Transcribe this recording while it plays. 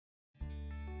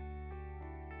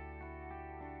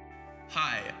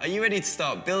Hi, are you ready to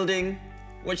start building?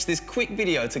 Watch this quick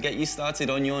video to get you started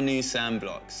on your new SAM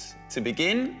blocks. To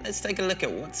begin, let's take a look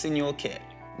at what's in your kit.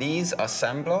 These are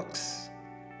SAM blocks.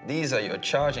 These are your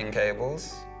charging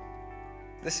cables.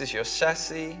 This is your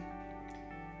chassis,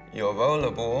 your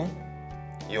roller ball,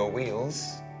 your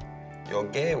wheels, your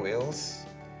gear wheels,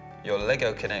 your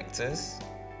Lego connectors,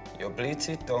 your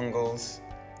Bluetooth dongles,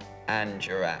 and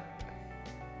your app.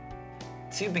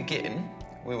 To begin,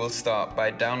 we will start by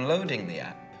downloading the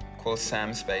app called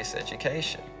SamSpace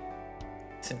Education.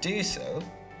 To do so,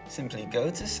 simply go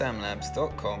to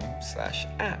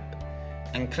samlabs.com/app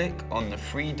and click on the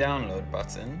free download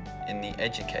button in the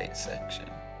Educate section.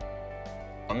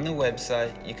 On the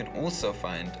website, you can also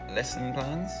find lesson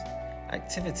plans,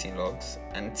 activity logs,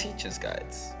 and teacher's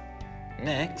guides.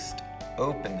 Next,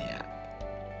 open the app.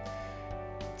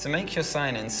 To make your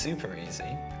sign-in super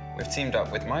easy, we've teamed up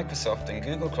with Microsoft and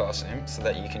Google Classroom so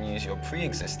that you can use your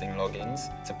pre-existing logins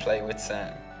to play with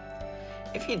SAM.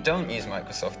 If you don't use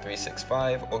Microsoft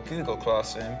 365 or Google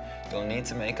Classroom, you'll need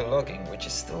to make a login, which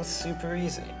is still super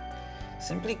easy.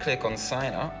 Simply click on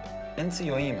Sign Up, enter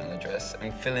your email address,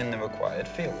 and fill in the required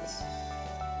fields.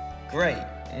 Great,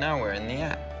 now we're in the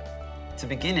app. To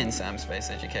begin in SamSpace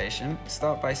Education,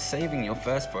 start by saving your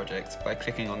first project by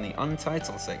clicking on the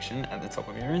Untitled section at the top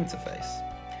of your interface.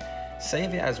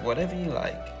 Save it as whatever you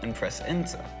like and press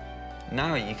Enter.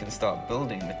 Now you can start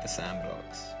building with the SAM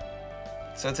blocks.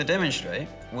 So to demonstrate,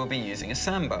 we'll be using a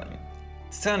SAM button.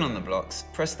 To turn on the blocks,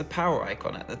 press the power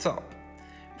icon at the top.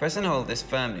 Press and hold this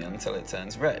firmly until it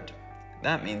turns red.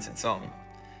 That means it's on.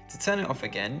 To turn it off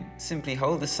again, simply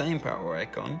hold the same power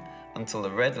icon until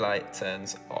the red light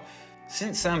turns off.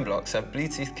 Since SAM blocks have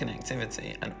Bluetooth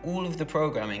connectivity and all of the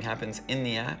programming happens in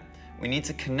the app, we need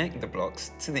to connect the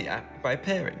blocks to the app by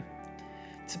pairing.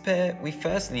 To pair, we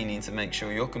firstly need to make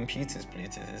sure your computer's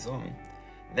Bluetooth is on.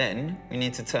 Then, we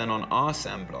need to turn on our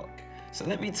SAM block. So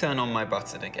let me turn on my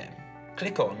button again.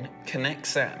 Click on Connect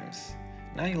SAMs.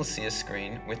 Now you'll see a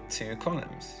screen with two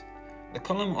columns. The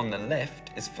column on the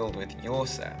left is filled with your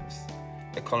SAMs.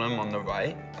 The column on the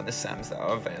right are the SAMs that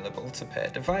are available to pair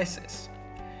devices.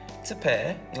 To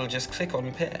pair, you'll just click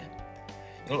on Pair.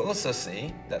 You'll also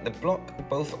see that the block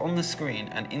both on the screen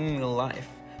and in real life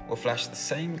will flash the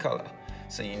same color,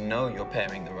 so you know you're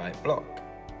pairing the right block.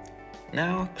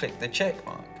 Now click the check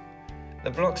mark.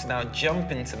 The blocks now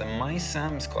jump into the My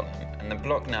SAMs column and the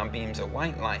block now beams a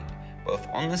white light both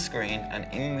on the screen and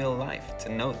in real life to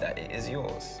note that it is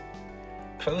yours.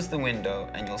 Close the window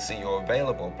and you'll see your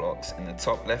available blocks in the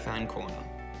top left-hand corner.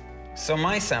 So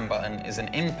My SAM button is an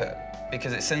input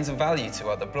because it sends a value to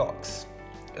other blocks.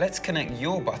 Let's connect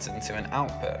your button to an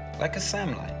output, like a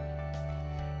SAM light.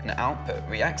 An output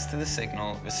reacts to the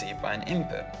signal received by an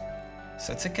input.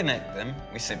 So to connect them,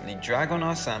 we simply drag on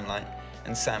our SAM light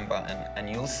and SAM button and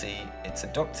you'll see it's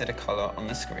adopted a color on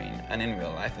the screen and in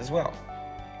real life as well.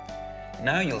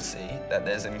 Now you'll see that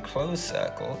there's an enclosed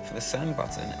circle for the SAM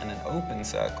button and an open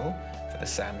circle for the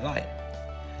SAM light.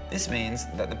 This means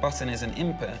that the button is an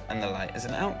input and the light is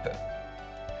an output.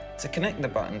 To connect the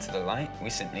button to the light, we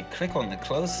simply click on the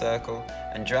closed circle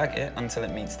and drag it until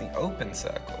it meets the open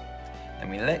circle. Then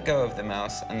we let go of the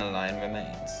mouse and the line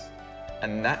remains.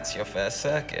 And that's your first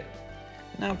circuit.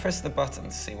 Now press the button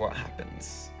to see what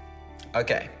happens.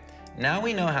 Okay, now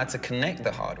we know how to connect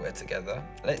the hardware together,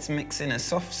 let's mix in a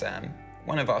soft SAM,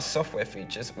 one of our software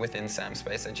features within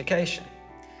SamSpace Education.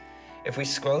 If we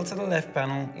scroll to the left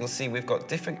panel, you'll see we've got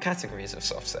different categories of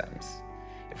soft SAMs.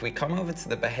 If we come over to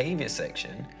the behavior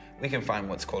section, we can find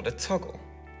what's called a toggle.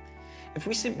 If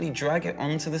we simply drag it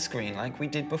onto the screen like we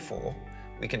did before,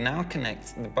 we can now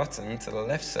connect the button to the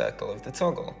left circle of the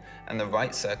toggle and the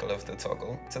right circle of the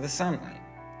toggle to the SAM light.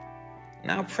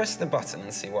 Now press the button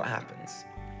and see what happens.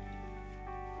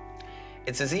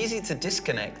 It's as easy to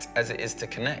disconnect as it is to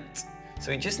connect,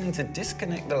 so we just need to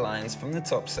disconnect the lines from the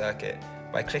top circuit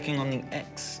by clicking on the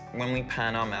X when we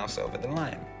pan our mouse over the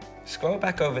line. Scroll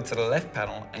back over to the left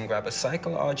panel and grab a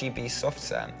Cycle RGB soft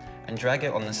SAM and drag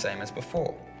it on the same as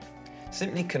before.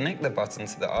 Simply connect the button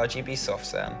to the RGB soft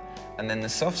SAM and then the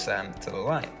soft SAM to the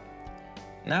light.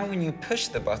 Now when you push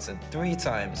the button 3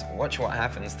 times, watch what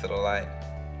happens to the light.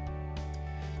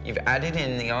 You've added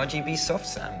in the RGB soft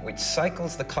SAM, which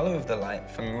cycles the color of the light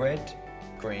from red,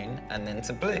 green, and then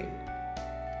to blue.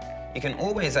 You can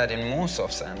always add in more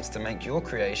soft SAMs to make your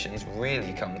creations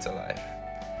really come to life.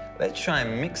 Let's try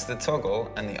and mix the toggle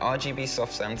and the RGB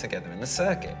soft SAM together in the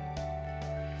circuit.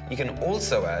 You can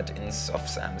also add in soft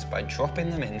SAMs by dropping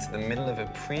them into the middle of a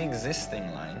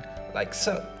pre-existing line, like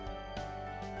so.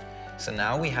 So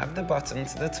now we have the button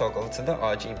to the toggle to the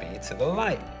RGB to the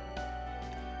light.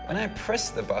 When I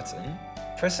press the button,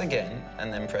 Press again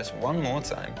and then press one more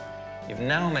time. You've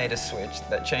now made a switch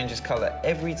that changes color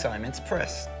every time it's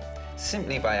pressed,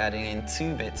 simply by adding in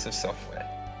 2 bits of software.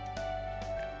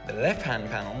 The left-hand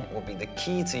panel will be the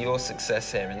key to your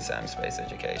success here in SAM Space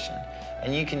Education,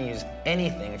 and you can use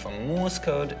anything from Morse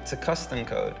code to custom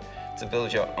code to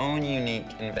build your own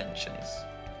unique inventions.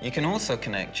 You can also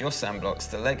connect your SAM blocks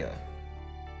to Lego.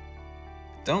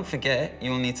 Don't forget,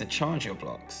 you'll need to charge your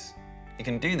blocks. You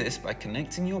can do this by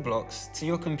connecting your blocks to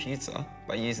your computer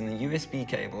by using the USB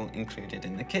cable included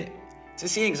in the kit. To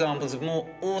see examples of more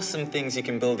awesome things you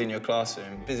can build in your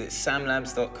classroom, visit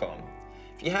samlabs.com.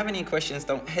 If you have any questions,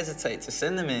 don't hesitate to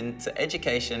send them in to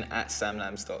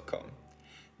education@samlabs.com.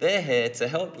 They're here to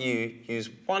help you use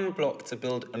one block to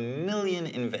build a million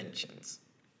inventions.